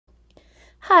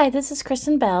Hi, this is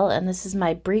Kristin Bell, and this is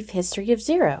my brief history of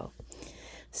zero.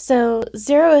 So,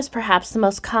 zero is perhaps the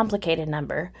most complicated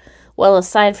number, well,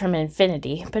 aside from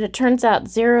infinity, but it turns out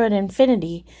zero and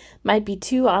infinity might be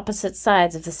two opposite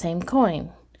sides of the same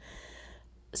coin.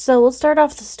 So, we'll start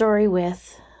off the story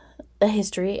with the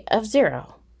history of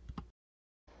zero.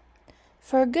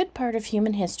 For a good part of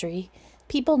human history,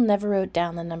 people never wrote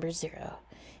down the number zero.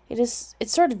 It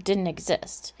sort of didn't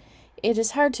exist. It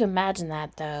is hard to imagine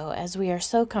that, though, as we are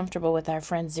so comfortable with our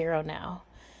friend zero now.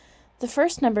 The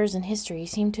first numbers in history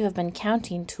seem to have been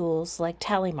counting tools like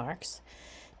tally marks.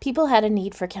 People had a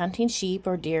need for counting sheep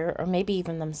or deer or maybe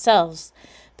even themselves,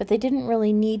 but they didn't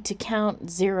really need to count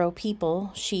 0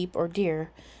 people, sheep, or deer,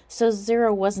 so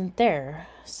 0 wasn't there.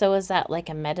 So is that like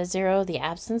a meta-zero, the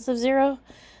absence of 0?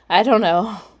 I don't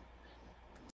know.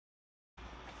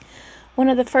 One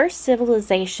of the first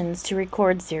civilizations to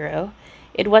record 0,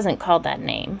 it wasn't called that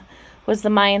name, was the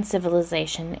Mayan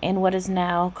civilization in what is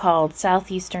now called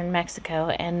southeastern Mexico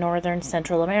and northern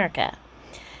Central America.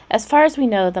 As far as we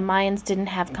know, the Mayans didn't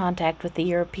have contact with the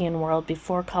European world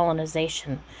before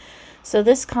colonization, so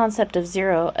this concept of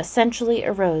 0 essentially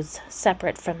arose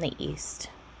separate from the East.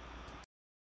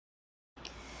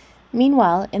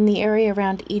 Meanwhile, in the area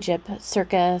around Egypt,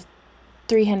 circa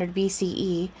 300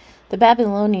 BCE, the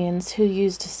Babylonians, who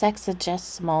used a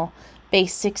sexagesimal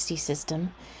base 60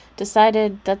 system,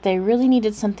 decided that they really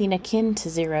needed something akin to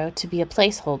 0 to be a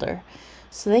placeholder,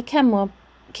 so they came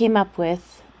up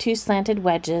with 2 slanted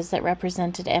wedges that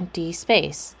represented empty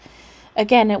space.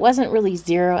 Again, it wasn't really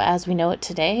 0 as we know it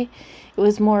today. It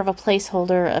was more of a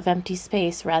placeholder of empty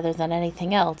space rather than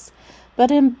anything else,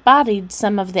 but embodied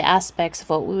some of the aspects of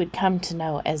what we would come to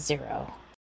know as 0.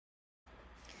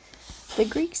 The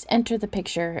Greeks enter the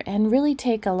picture and really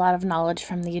take a lot of knowledge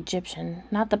from the Egyptian,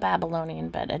 not the Babylonian,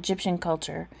 but Egyptian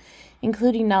culture,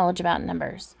 including knowledge about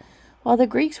numbers. While the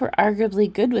Greeks were arguably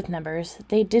good with numbers,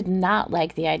 they did not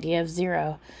like the idea of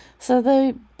 0, so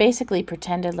they basically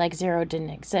pretended like 0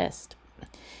 didn't exist.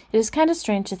 It is kind of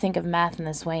strange to think of math in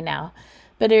this way now,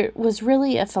 but it was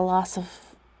really a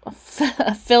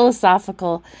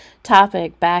philosophical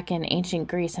topic back in ancient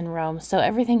Greece and Rome, so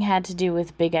everything had to do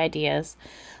with big ideas,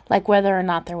 like whether or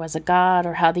not there was a god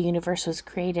or how the universe was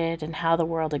created and how the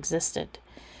world existed.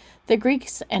 The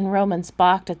Greeks and Romans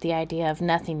balked at the idea of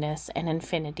nothingness and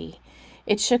infinity.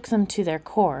 It shook them to their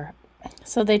core,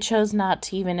 so they chose not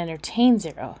to even entertain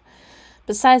 0.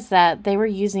 Besides that, they were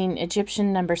using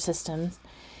Egyptian number systems,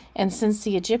 and since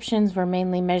the Egyptians were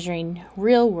mainly measuring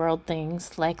real-world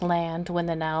things like land when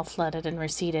the Nile flooded and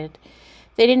receded,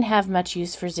 they didn't have much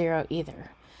use for 0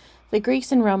 either. The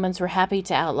Greeks and Romans were happy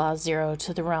to outlaw 0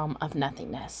 to the realm of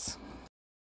nothingness.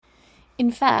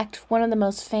 In fact, one of the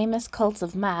most famous cults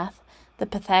of math, the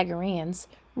Pythagoreans,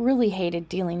 really hated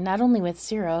dealing not only with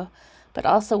 0, but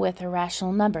also with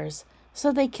irrational numbers,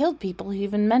 so they killed people who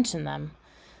even mentioned them.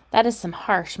 That is some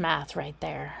harsh math right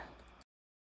there.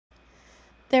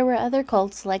 There were other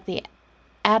cults like the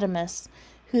atomists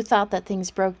who thought that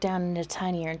things broke down into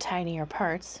tinier and tinier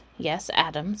parts, yes,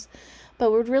 atoms,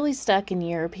 but what really stuck in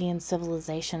European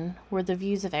civilization were the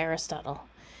views of Aristotle.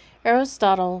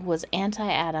 Aristotle was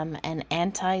anti-atom and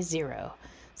anti-0,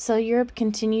 so Europe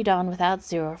continued on without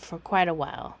 0 for quite a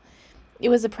while. It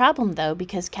was a problem, though,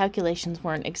 because calculations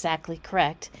weren't exactly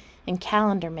correct, and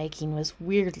calendar making was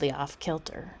weirdly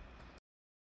off-kilter.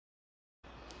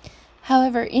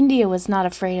 However, India was not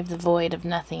afraid of the void of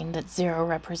nothing that 0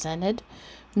 represented,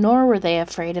 nor were they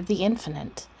afraid of the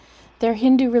infinite. Their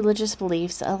Hindu religious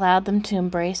beliefs allowed them to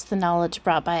embrace the knowledge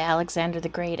brought by Alexander the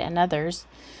Great and others,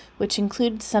 which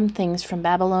included some things from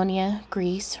Babylonia,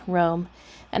 Greece, Rome,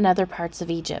 and other parts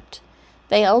of Egypt.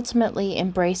 They ultimately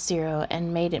embraced 0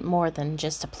 and made it more than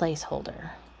just a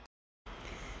placeholder.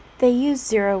 They used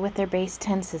 0 with their base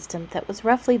 10 system that was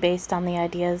roughly based on the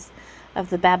ideas of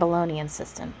the Babylonian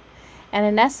system. And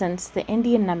in essence, the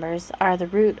Indian numbers are the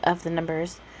root of the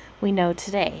numbers we know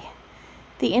today.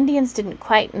 The Indians didn't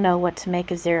quite know what to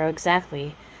make of 0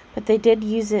 exactly, but they did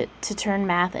use it to turn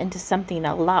math into something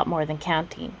a lot more than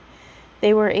counting.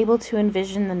 They were able to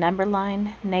envision the number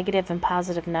line, negative and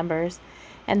positive numbers,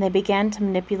 and they began to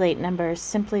manipulate numbers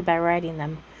simply by writing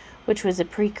them, which was a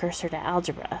precursor to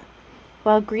algebra.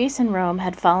 While Greece and Rome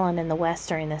had fallen in the West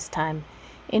during this time,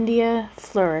 India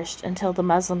flourished until the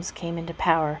Muslims came into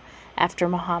power after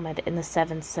Muhammad in the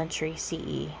 7th century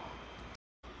CE.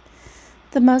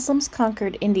 The Muslims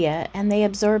conquered India, and they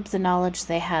absorbed the knowledge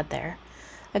they had there.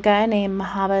 A guy named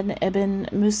Muhammad ibn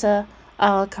Musa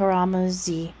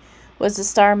al-Karamuzi was the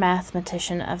star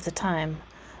mathematician of the time.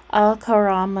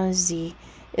 Al-Karamuzi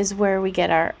is where we get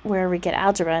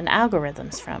algebra and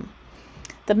algorithms from.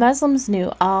 The Muslims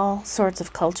knew all sorts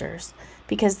of cultures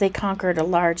because they conquered a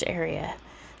large area.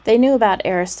 They knew about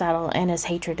Aristotle and his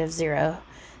hatred of zero.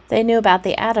 They knew about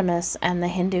the atomists and the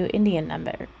Hindu-Indian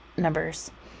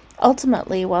numbers.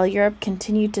 Ultimately, while Europe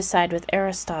continued to side with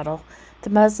Aristotle, the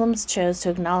Muslims chose to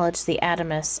acknowledge the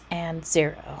atomists and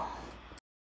zero.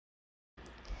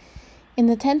 In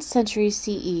the 10th century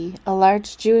CE, a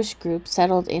large Jewish group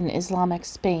settled in Islamic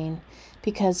Spain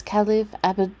because Caliph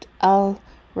Abd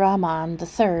al-Rahman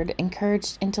III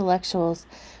encouraged intellectuals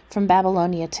from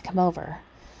Babylonia to come over.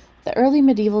 The early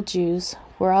medieval Jews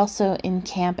were also in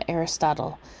Camp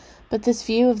Aristotle, but this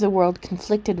view of the world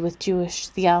conflicted with Jewish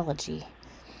theology.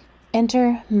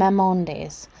 Enter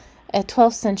Maimonides, a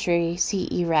 12th century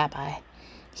CE rabbi.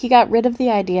 He got rid of the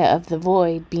idea of the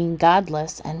void being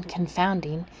godless and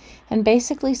confounding, and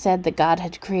basically said that God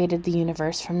had created the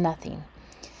universe from nothing.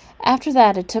 After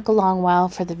that, it took a long while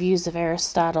for the views of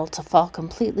Aristotle to fall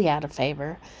completely out of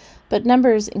favor, but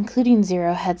numbers, including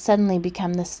zero, had suddenly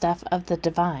become the stuff of the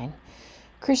divine.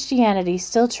 Christianity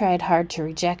still tried hard to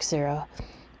reject zero,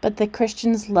 but the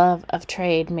Christians' love of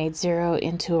trade made zero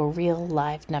into a real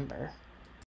live number.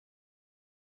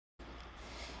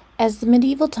 As the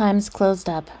medieval times closed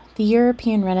up, the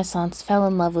European Renaissance fell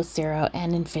in love with zero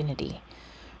and infinity.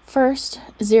 First,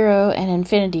 zero and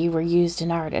infinity were used in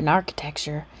art and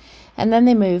architecture, and then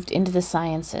they moved into the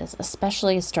sciences,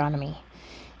 especially astronomy.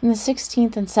 In the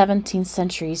 16th and 17th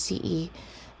centuries CE,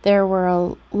 there were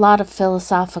a lot of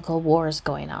philosophical wars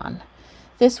going on.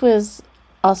 This was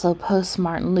also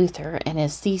post-Martin Luther and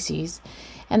his theses,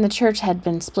 and the church had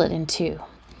been split in two.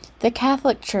 The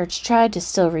Catholic Church tried to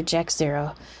still reject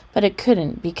zero, but it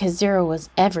couldn't because zero was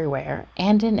everywhere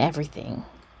and in everything.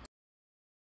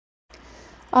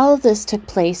 All of this took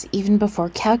place even before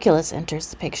calculus enters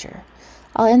the picture.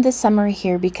 I'll end this summary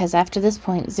here because after this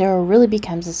point, zero really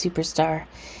becomes a superstar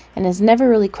and is never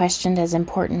really questioned as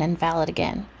important and valid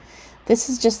again. This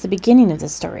is just the beginning of the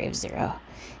story of zero.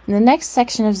 In the next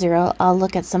section of zero, I'll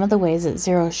look at some of the ways that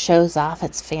zero shows off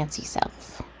its fancy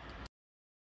self.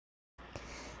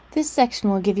 This section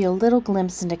will give you a little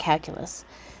glimpse into calculus.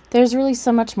 There's really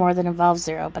so much more that involves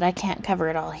zero, but I can't cover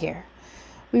it all here.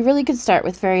 We really could start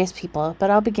with various people, but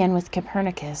I'll begin with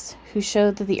Copernicus, who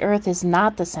showed that the Earth is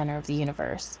not the center of the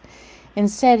universe.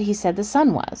 Instead, he said the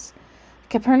sun was.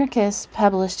 Copernicus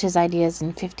published his ideas in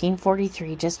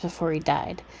 1543, just before he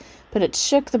died, but it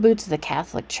shook the boots of the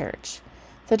Catholic Church.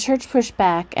 The church pushed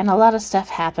back, and a lot of stuff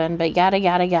happened, but yada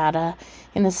yada yada.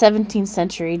 In the 17th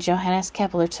century, Johannes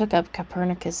Kepler took up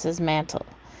Copernicus's mantle.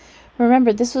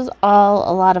 Remember, this was all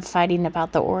a lot of fighting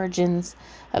about the origins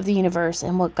of the universe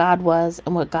and what God was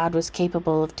and what God was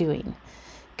capable of doing.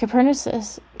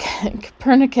 Copernicus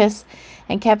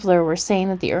and Kepler were saying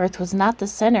that the earth was not the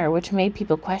center, which made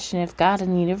people question if God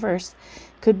and the universe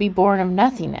could be born of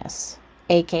nothingness,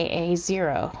 aka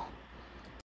zero.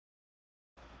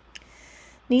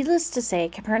 Needless to say,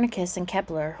 Copernicus and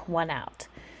Kepler won out.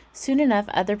 Soon enough,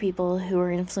 other people who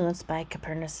were influenced by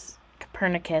Copernicus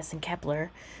and Kepler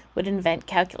would invent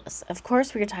calculus. Of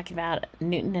course, we are talking about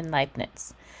Newton and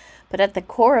Leibniz. But at the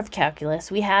core of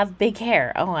calculus, we have big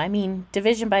hair.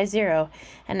 Division by zero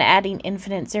and adding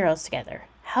infinite zeros together.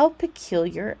 How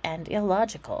peculiar and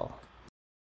illogical.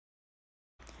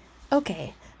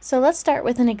 Okay, so let's start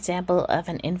with an example of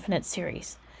an infinite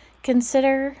series.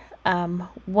 Consider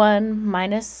 1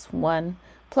 minus 1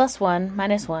 plus 1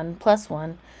 minus 1 plus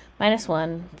 1 minus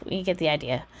 1. You get the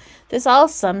idea. This all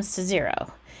sums to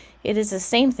 0. It is the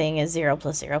same thing as 0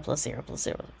 plus 0 plus 0 plus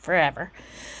 0 forever.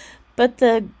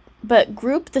 But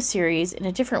group the series in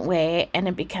a different way and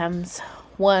it becomes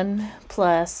 1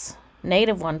 plus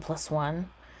 -1 plus 1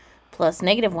 plus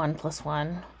 -1 plus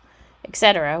 1,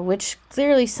 etc., which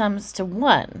clearly sums to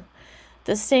 1.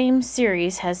 The same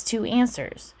series has two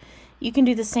answers. You can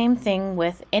do the same thing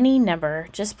with any number,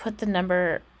 just put the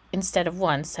number instead of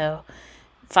 1, so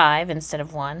 5 instead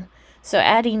of 1. So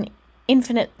adding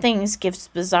infinite things gives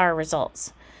bizarre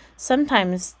results.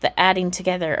 Sometimes the adding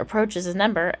together approaches a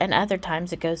number, and other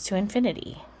times it goes to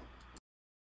infinity.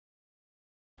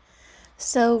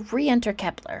 So re-enter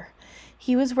Kepler.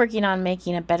 He was working on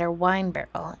making a better wine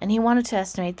barrel, and he wanted to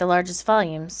estimate the largest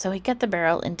volume, so he cut the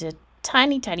barrel into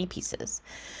tiny, tiny pieces.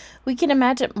 We can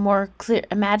imagine it more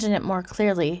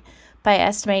clearly by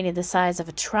estimating the size of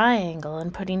a triangle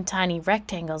and putting tiny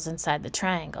rectangles inside the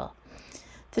triangle.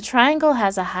 The triangle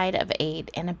has a height of 8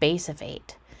 and a base of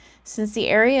 8. Since the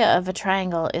area of a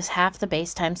triangle is half the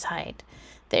base times height,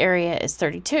 the area is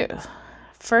 32.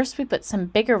 First, we put some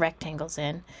bigger rectangles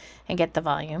in and get the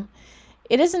volume.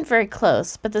 It isn't very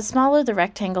close, but the smaller the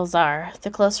rectangles are, the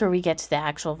closer we get to the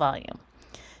actual volume.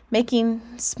 making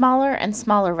smaller and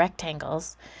smaller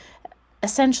rectangles.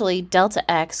 Essentially, delta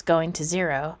x going to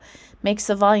 0 makes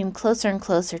the volume closer and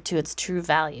closer to its true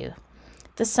value.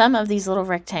 The sum of these little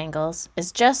rectangles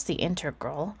is just the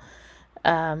integral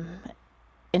f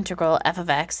of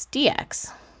x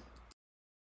dx.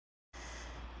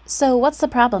 So what's the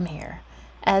problem here?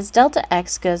 As delta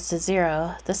x goes to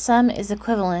 0, the sum is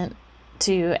equivalent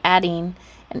to adding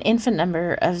an infinite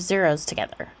number of zeros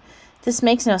together. This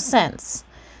makes no sense.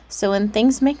 So when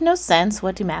things make no sense,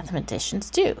 what do mathematicians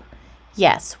do?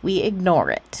 Yes, we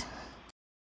ignore it.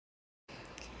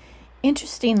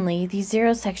 Interestingly, these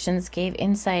zero sections gave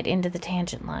insight into the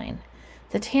tangent line.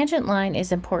 The tangent line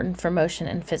is important for motion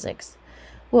and physics.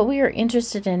 What we are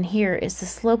interested in here is the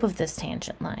slope of this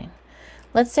tangent line.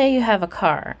 Let's say you have a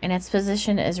car and its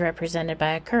position is represented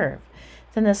by a curve.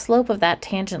 Then the slope of that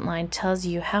tangent line tells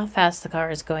you how fast the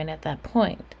car is going at that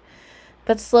point.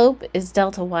 But slope is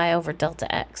delta y over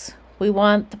delta x. We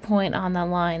want the point on the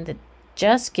line that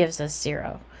just gives us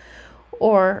 0.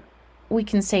 Or we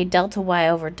can say delta y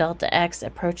over delta x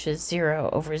approaches 0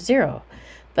 over 0.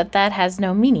 But that has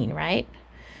no meaning, right?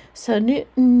 So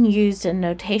Newton used a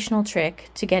notational trick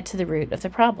to get to the root of the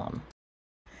problem.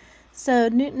 So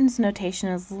Newton's notation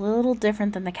is a little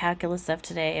different than the calculus of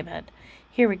today, but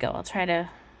here we go. I'll try to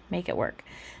make it work.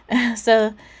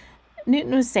 So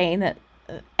Newton was saying that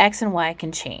x and y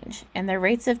can change, and their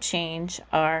rates of change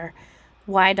are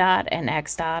y dot and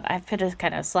x dot. I've put a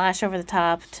kind of slash over the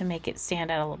top to make it stand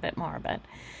out a little bit more,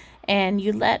 and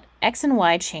you let x and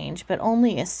y change, but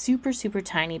only a super, super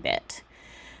tiny bit.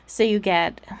 So you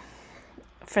get,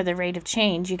 for the rate of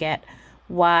change, you get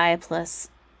y plus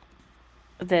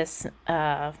this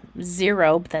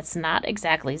 0, but that's not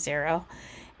exactly 0,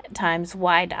 times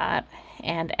y dot,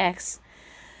 and x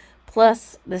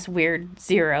plus this weird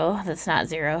 0 that's not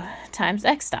 0 times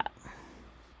x dot.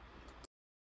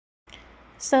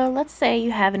 So let's say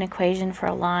you have an equation for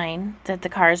a line that the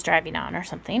car is driving on or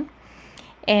something,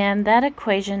 and that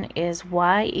equation is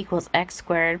y equals x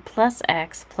squared plus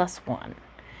x plus 1.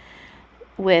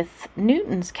 With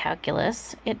Newton's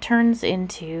calculus, it turns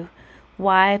into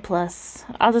y plus,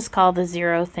 I'll just call the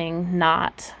 0 thing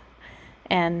naught,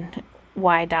 and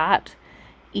y dot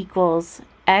equals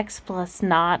x plus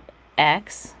naught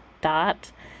x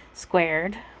dot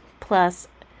squared plus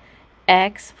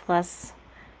x plus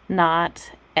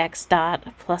naught x dot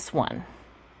plus 1.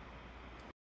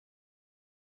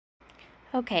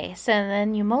 Okay, so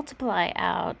then you multiply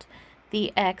out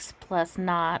the x plus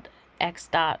naught x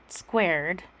dot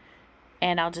squared,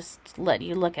 and I'll just let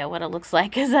you look at what it looks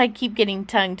like because I keep getting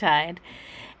tongue-tied.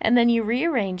 And then you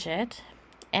rearrange it,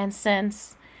 and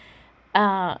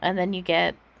then you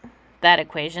get that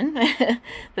equation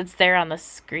that's there on the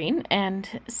screen.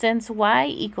 And since y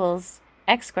equals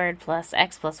x squared plus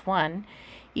x plus 1,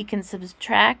 you can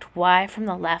subtract y from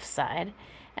the left side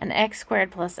and x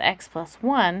squared plus x plus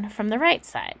 1 from the right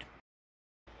side.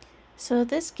 So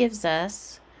this gives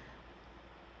us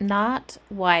naught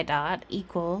y dot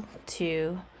equal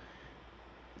to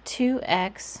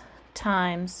 2x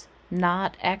times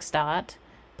naught x dot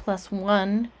plus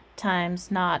 1 times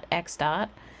naught x dot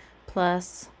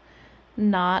plus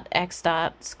naught x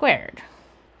dot squared.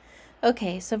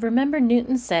 Okay, so remember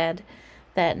Newton said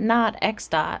that naught x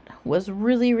dot was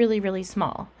really, really, really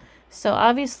small. So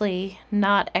obviously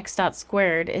naught x dot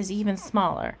squared is even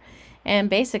smaller, and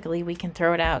basically we can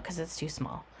throw it out because it's too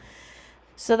small.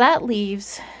 So that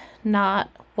leaves naught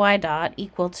y dot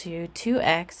equal to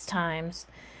 2x times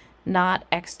naught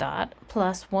x dot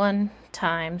plus 1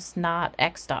 times naught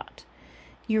x dot.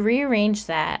 You rearrange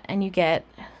that and you get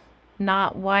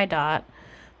naught y dot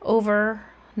over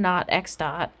naught x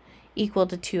dot equal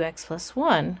to 2x plus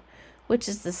 1, which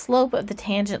is the slope of the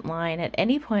tangent line at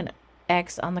any point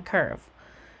x on the curve.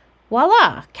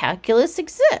 Voila! Calculus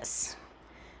exists!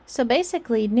 So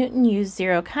basically, Newton used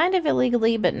 0 kind of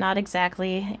illegally, but not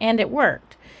exactly, and it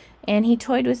worked. And he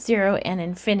toyed with 0 and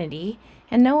infinity,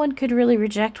 and no one could really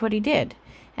reject what he did.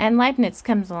 And Leibniz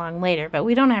comes along later, but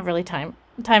we don't have really time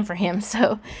for him,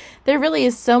 so there really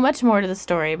is so much more to the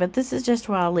story, but this is just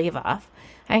where I'll leave off.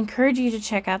 I encourage you to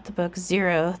check out the book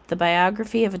Zero, The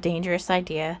Biography of a Dangerous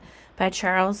Idea by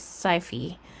Charles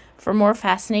Seife for more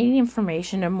fascinating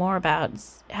information and more about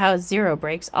how 0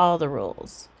 breaks all the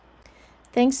rules.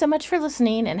 Thanks so much for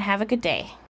listening, and have a good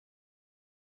day.